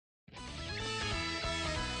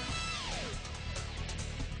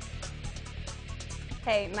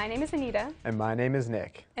Hey, my name is Anita. And my name is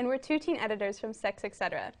Nick. And we're two teen editors from Sex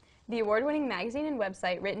Etc., the award-winning magazine and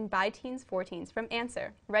website written by teens for teens from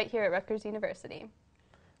Answer, right here at Rutgers University.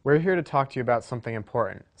 We're here to talk to you about something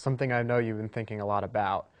important, something I know you've been thinking a lot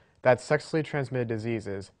about. That's sexually transmitted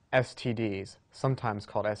diseases, STDs, sometimes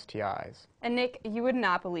called STIs. And Nick, you would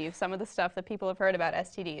not believe some of the stuff that people have heard about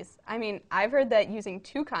STDs. I mean, I've heard that using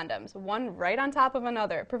two condoms, one right on top of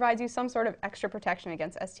another, provides you some sort of extra protection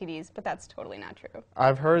against STDs, but that's totally not true.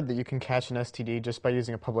 I've heard that you can catch an STD just by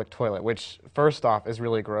using a public toilet, which, first off, is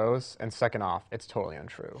really gross, and second off, it's totally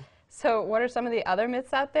untrue. So what are some of the other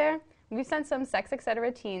myths out there? We've sent some Sex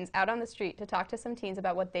Etc. teens out on the street to talk to some teens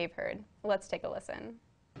about what they've heard. Let's take a listen.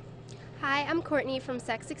 Hi, I'm Courtney from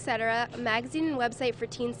Sex Etc., a magazine and website for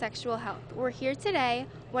teen sexual health. We're here today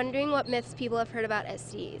wondering what myths people have heard about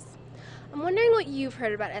STDs. I'm wondering what you've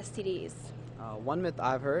heard about STDs. One myth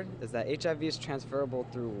I've heard is that HIV is transferable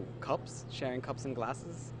through cups, sharing cups and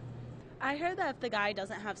glasses. I heard that if the guy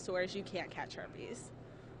doesn't have sores, you can't catch herpes.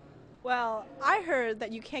 Well, I heard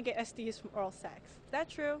that you can't get STDs from oral sex. Is that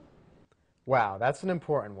true? Wow, that's an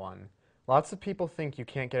important one. Lots of people think you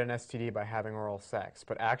can't get an STD by having oral sex,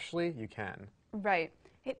 but actually, you can. Right.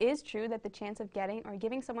 It is true that the chance of getting or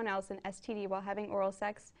giving someone else an STD while having oral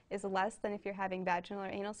sex is less than if you're having vaginal or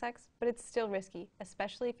anal sex, but it's still risky,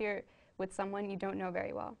 especially if you're with someone you don't know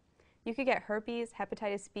very well. You could get herpes,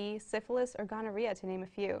 hepatitis B, syphilis, or gonorrhea, to name a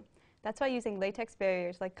few. That's why using latex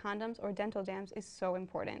barriers like condoms or dental dams is so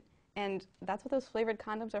important. And that's what those flavored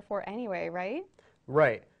condoms are for anyway, right?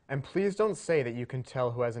 Right. And please don't say that you can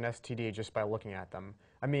tell who has an STD just by looking at them.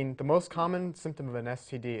 I mean, the most common symptom of an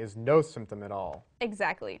STD is no symptom at all.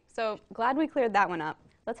 Exactly. So glad we cleared that one up.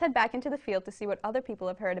 Let's head back into the field to see what other people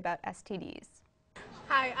have heard about STDs.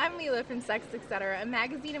 Hi, I'm Leela from Sex Etc., a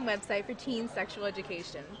magazine and website for teen sexual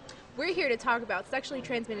education. We're here to talk about sexually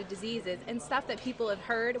transmitted diseases and stuff that people have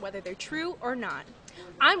heard, whether they're true or not.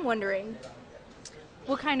 I'm wondering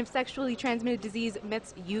what kind of sexually transmitted disease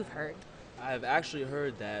myths you've heard. I've actually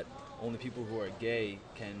heard that only people who are gay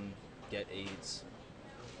can get AIDS.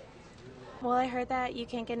 Well, I heard that you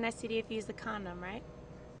can't get an STD if you use a condom, right?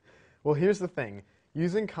 Well, here's the thing.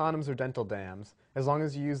 Using condoms or dental dams, as long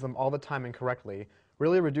as you use them all the time and correctly,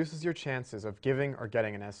 really reduces your chances of giving or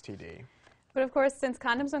getting an STD. But of course, since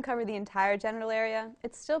condoms don't cover the entire genital area,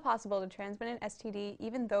 it's still possible to transmit an STD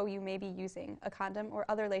even though you may be using a condom or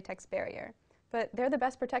other latex barrier. But they're the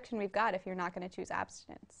best protection we've got if you're not going to choose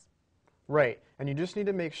abstinence. Right, and you just need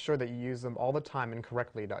to make sure that you use them all the time and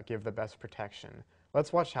correctly to give the best protection.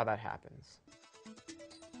 Let's watch how that happens.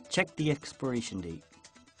 Check the expiration date.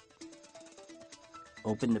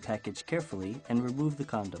 Open the package carefully and remove the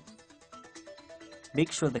condom.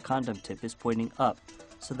 Make sure the condom tip is pointing up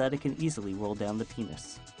so that it can easily roll down the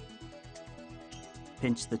penis.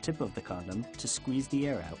 Pinch the tip of the condom to squeeze the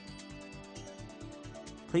air out.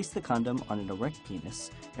 Place the condom on an erect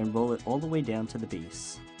penis and roll it all the way down to the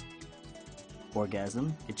base.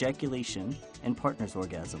 Orgasm, ejaculation, and partner's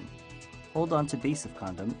orgasm. Hold on to base of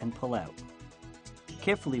condom and pull out.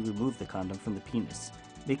 Carefully remove the condom from the penis,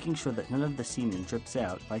 making sure that none of the semen drips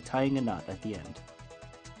out by tying a knot at the end.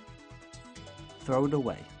 Throw it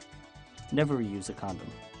away. Never reuse a condom.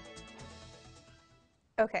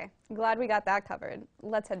 Okay, glad we got that covered.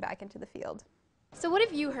 Let's head back into the field. So what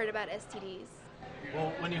have you heard about STDs?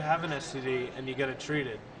 Well, when you have an STD and you get it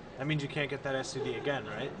treated, that means you can't get that STD again,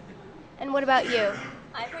 right? And what about you?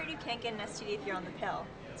 I've heard you can't get an STD if you're on the pill.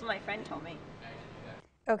 That's what my friend told me.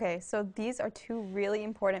 Okay, so these are two really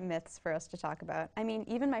important myths for us to talk about. I mean,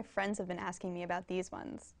 even my friends have been asking me about these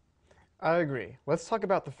ones. I agree. Let's talk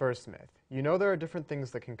about the first myth. You know there are different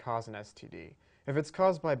things that can cause an STD. If it's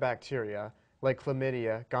caused by bacteria, like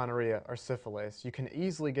chlamydia, gonorrhea, or syphilis, you can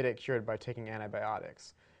easily get it cured by taking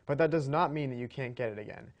antibiotics. But that does not mean that you can't get it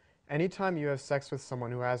again. Anytime you have sex with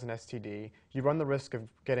someone who has an STD, you run the risk of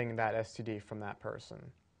getting that STD from that person.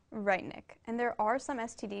 Right, Nick. And there are some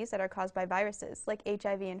STDs that are caused by viruses, like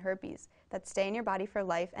HIV and herpes, that stay in your body for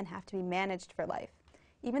life and have to be managed for life.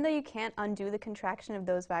 Even though you can't undo the contraction of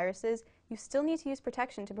those viruses, you still need to use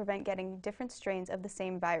protection to prevent getting different strains of the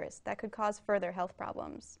same virus that could cause further health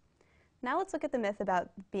problems. Now let's look at the myth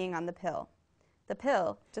about being on the pill. The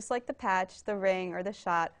pill, just like the patch, the ring, or the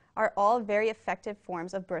shot, are all very effective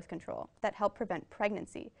forms of birth control that help prevent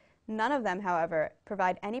pregnancy. None of them, however,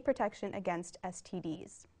 provide any protection against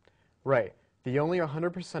STDs. Right. The only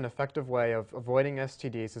 100% effective way of avoiding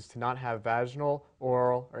STDs is to not have vaginal,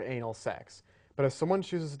 oral, or anal sex. But if someone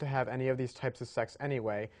chooses to have any of these types of sex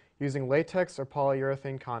anyway, using latex or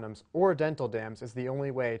polyurethane condoms or dental dams is the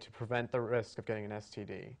only way to prevent the risk of getting an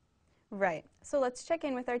STD. Right. So let's check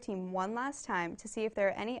in with our team one last time to see if there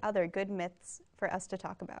are any other good myths for us to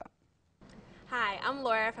talk about. Hi, I'm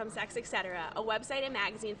Laura from Sex Etc., a website and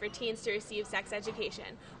magazine for teens to receive sex education.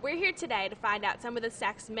 We're here today to find out some of the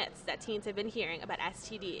sex myths that teens have been hearing about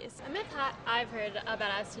STDs. A myth I've heard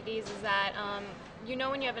about STDs is that you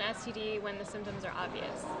know when you have an STD when the symptoms are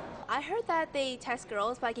obvious. I heard that they test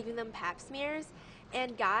girls by giving them pap smears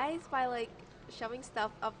and guys by like shoving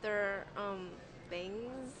stuff up their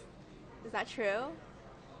things. Is that true?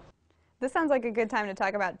 This sounds like a good time to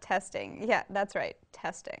talk about testing. Yeah, that's right,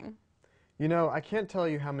 testing. You know, I can't tell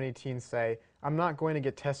you how many teens say, I'm not going to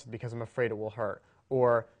get tested because I'm afraid it will hurt,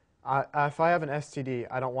 or if I have an STD,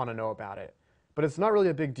 I don't want to know about it. But it's not really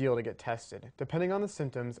a big deal to get tested. Depending on the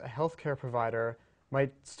symptoms, a healthcare provider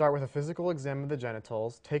might start with a physical exam of the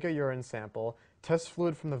genitals, take a urine sample, test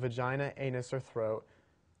fluid from the vagina, anus, or throat,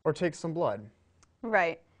 or take some blood.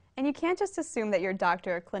 Right. And you can't just assume that your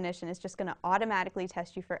doctor or clinician is just going to automatically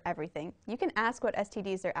test you for everything. You can ask what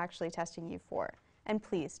STDs they're actually testing you for. And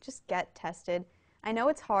please, just get tested. I know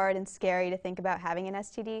it's hard and scary to think about having an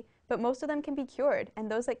STD, but most of them can be cured,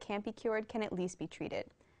 and those that can't be cured can at least be treated.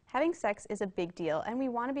 Having sex is a big deal, and we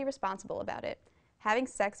want to be responsible about it. Having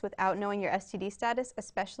sex without knowing your STD status,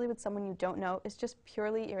 especially with someone you don't know, is just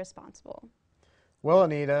purely irresponsible. Well,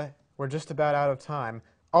 Anita, we're just about out of time.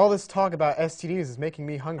 All this talk about STDs is making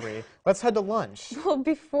me hungry. Let's head to lunch. Well,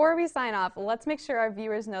 before we sign off, let's make sure our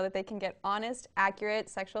viewers know that they can get honest, accurate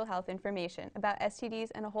sexual health information about STDs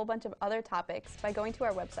and a whole bunch of other topics by going to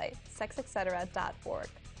our website, sexetc.org.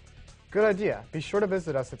 Good idea. Be sure to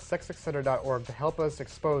visit us at sexetc.org to help us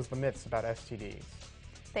expose the myths about STDs.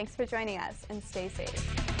 Thanks for joining us, and stay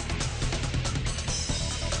safe.